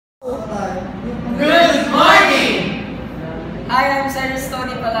Good morning! I am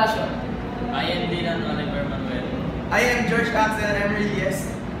Toni Palacio. I am MANUEL. I am George Axel RILLES.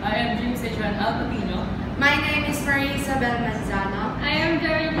 I am JUAN PATIñO. My name is YSABEL MANZANO. I am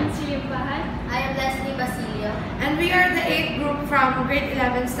LIMPAHAN. I am BASILIO. And we are the 8th group from grade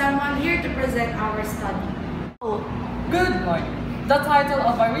 11 SUMULONG here to present our study. Good morning. The title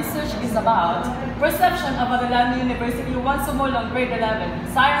of our research is about Perception of ARELLANO University SUMULONG grade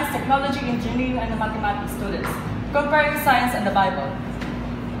 11 Science, Technology, Engineering, and Mathematics students, comparing science and the Bible.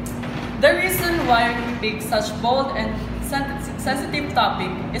 The reason why we pick such bold and sensitive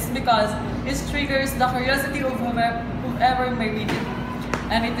topic is because it triggers the curiosity of whoever may read it,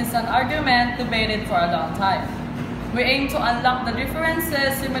 and it is an argument debated for a long time. We aim to unlock the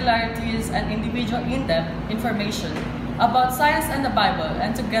differences, similarities, and individual in-depth information about science and the Bible,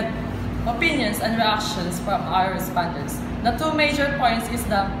 and to get opinions and reactions from our respondents. The two major points is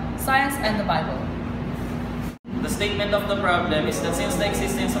the science and the Bible. The statement of the problem is that since the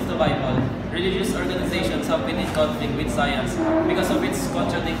existence of the Bible, religious organizations have been in conflict with science because of its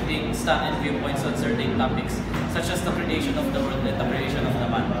contradicting stand and viewpoints on certain topics, such as the creation of the world and the creation of the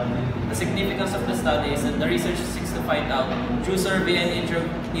man. The significance of the study is that the research seeks to find out, through survey and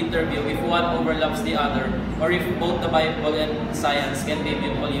interview, if one overlaps the other, or if both the Bible and science can be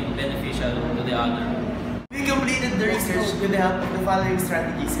mutually beneficial to the other. We completed the research with the help of the following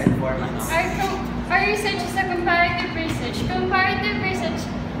strategies and formats. Our research is a comparative research. Comparative research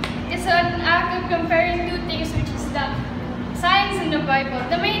is an act of comparing two things, which is the science and the Bible.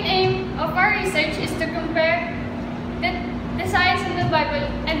 The main aim of our research is to compare the science and the Bible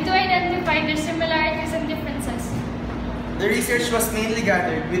and to identify their similarities and differences. The research was mainly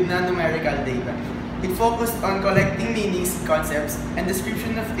gathered with non-numerical data. It focused on collecting meanings, concepts, and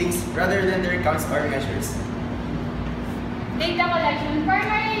description of things rather than their counts or measures. Data collection.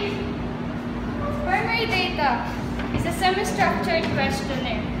 Primary data is a semi-structured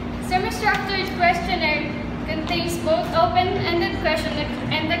questionnaire. Semi-structured questionnaire contains both open-ended question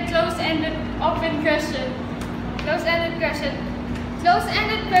and a closed-ended open question. Closed-ended question.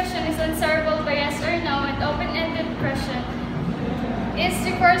 Closed-ended question is answerable by yes or no, and open-ended question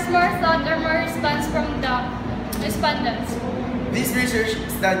requires more thought or more response from the respondents. This research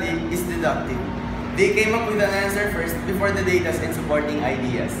study is deductive. They came up with an answer first before the data and supporting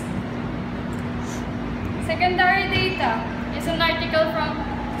ideas. Secondary data is an article from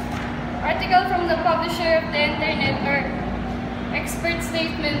the publisher of the internet, or expert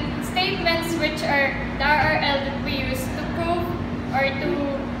statements which are the RRL that we use to prove or to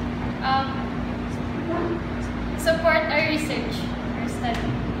support our research or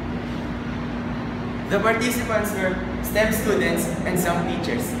study. The participants were STEM students and some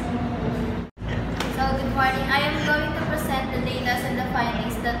teachers. So good morning. I am going to present the data and the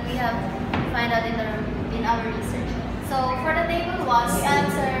findings that we have found out in our research. So for the table 1, we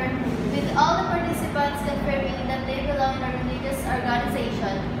answer with all the participants confirming that they belong in a religious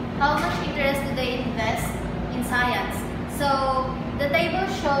organization, how much interest do they invest in science. So the table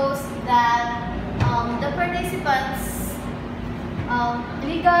shows that the participants,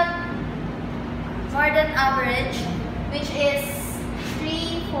 we got more than average, which is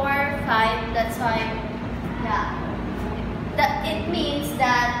 3, 4, 5. That's why, yeah. It means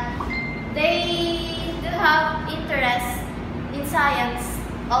that they do have interest in science,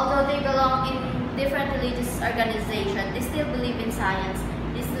 although they belong in different religious organizations. They still believe in science.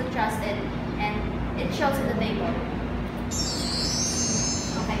 They still trust it, and it shows in the table.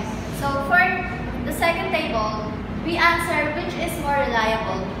 Okay. So for the second table, we answer which is more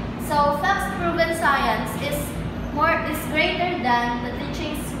reliable. So facts-proven science is greater than the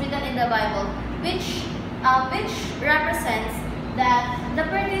teachings written in the Bible, which represents that the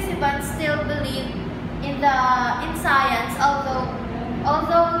participants still believe in science,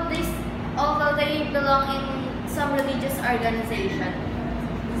 although they belong in some religious organization.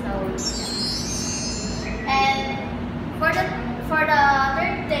 So, and for the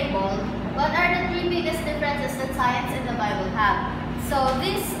third table, what are the 3 biggest differences that science and the Bible have? So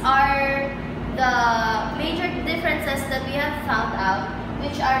these are the major differences that we have found out,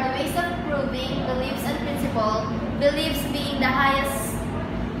 which are the ways of proving, beliefs and principle. Beliefs being the highest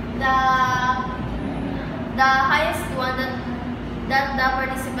one that the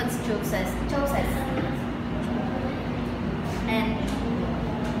participants chooses. And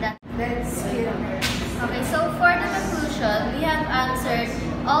Let's get on. okay, so for the conclusion, we have answered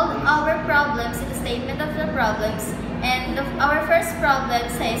all our problems in the statement of the problems, and our first problem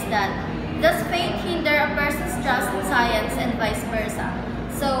says that, does faith hinder a person's trust in science and vice versa?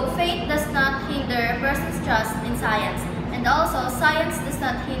 So faith does not hinder a person's trust in science, and And also, science does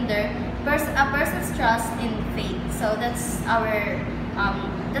not hinder a person's trust in faith. So that's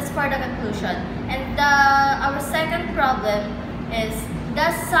for the conclusion. And our second problem is,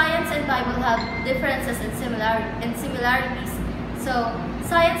 does science and Bible have differences and similarities? So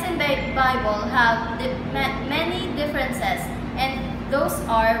science and Bible have many differences, and those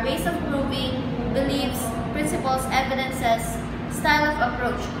are ways of proving, beliefs, principles, evidences, style of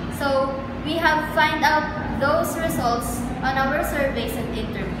approach. So we have find out those results on our surveys and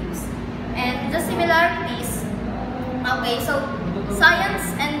interviews. And the similarities, okay, so science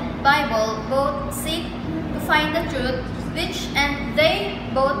and Bible both seek to find the truth, and they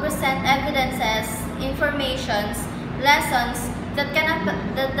both present evidences, informations, lessons that can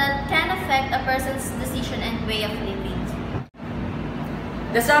affect a person's decision and way of living.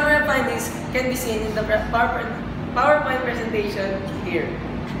 The summary findings can be seen in the PowerPoint presentation here.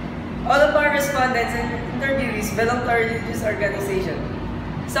 All of our respondents and interviewees belong to a religious organization.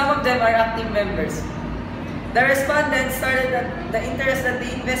 Some of them are active members. The respondents started that the interest that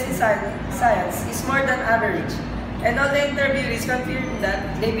they invest in science is more than average, and all the interviewees confirmed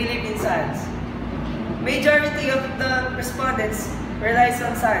that they believe in science. Majority of the respondents relies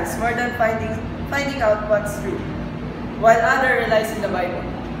on science more than finding out what's true, while others relies in the Bible.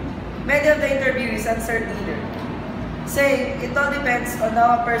 Many of the interviewees answered neither, saying it all depends on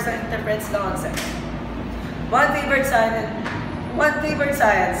how a person interprets the concept. One favored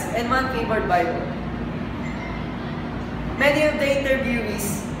science and one favored Bible. Many of the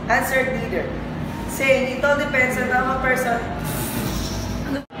interviewees answered neither, saying it all depends on how a person.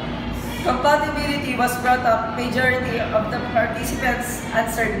 Compatibility was brought up. Majority of the participants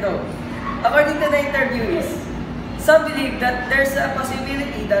answered no. According to the interviewees, some believe that there's a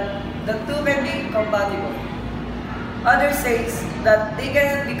possibility that the two can be compatible. Others say that they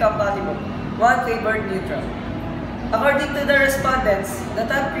cannot be compatible. One favored neutral. According to the respondents, the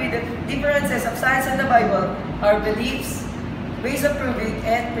top three differences of science and the Bible are beliefs, ways of proving,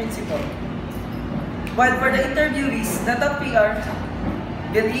 and principle. While for the interviewees, the top three are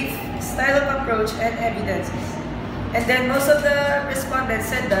belief, style of approach, and evidences. And then most of the respondents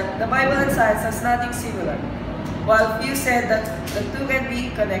said that the Bible and science has nothing similar, while few said that the two can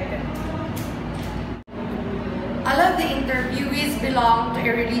be connected. All of the interviewees belong to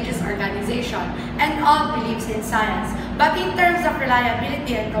a religious organization and all believes in science. But in terms of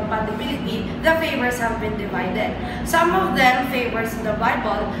reliability and compatibility, the favors have been divided. Some of them favors the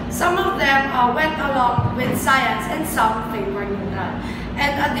Bible, some of them went along with science, and some favor neutral.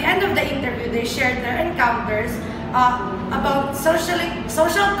 And at the end of the interview, they shared their encounters about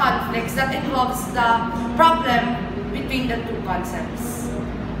social conflicts that involves the problem between the two concepts.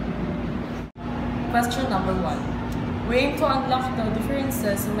 Question number 1. We aim to unlock the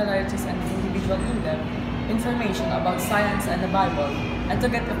differences, similarities, and individual in-depth information about science and the Bible, and to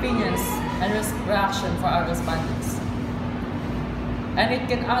get opinions and reaction for our respondents. And it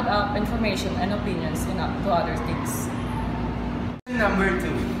can add up information and opinions to other things. Number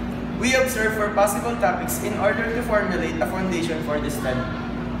 2. We observe for possible topics in order to formulate a foundation for the study.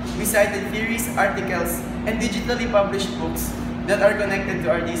 We cited theories, articles, and digitally published books that are connected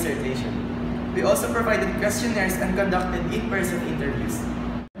to our dissertation. We also provided questionnaires and conducted in-person interviews.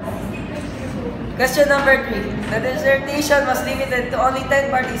 Question number 3. The dissertation was limited to only 10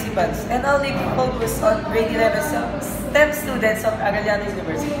 participants and only focused on grade 11 STEM students of ARELLANO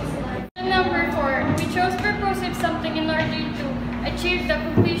University. Question number 4. We chose purposive something in order to achieve the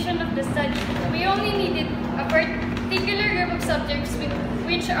completion of the study. We only needed a particular group of subjects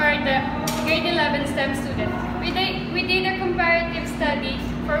which are the grade 11 STEM students. We did a comparative study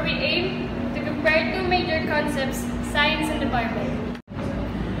where we aimed to compare two major concepts, science and the Bible.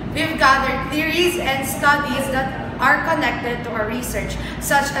 We've gathered theories and studies that are connected to our research,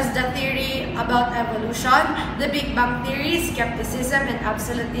 such as the theory about evolution, the Big Bang theory, skepticism, and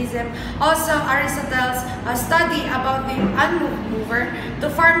absolutism. Also, Aristotle's study about the unmoved mover to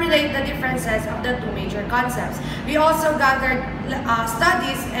formulate the differences of the two major concepts. We also gathered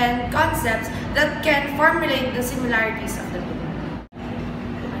studies and concepts that can formulate the similarities of the two.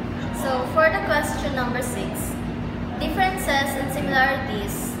 So, for the question number 6, differences and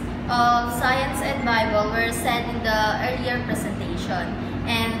similarities of science and Bible were said in the earlier presentation.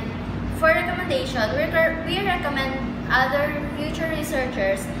 And for recommendation, we recommend other future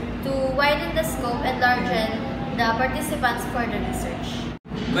researchers to widen the scope and largen the participants for the research.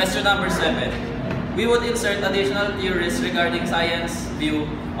 Question number 7. We would insert additional theories regarding science view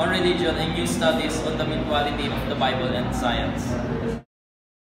on religion and new studies on the mutuality of the Bible and science.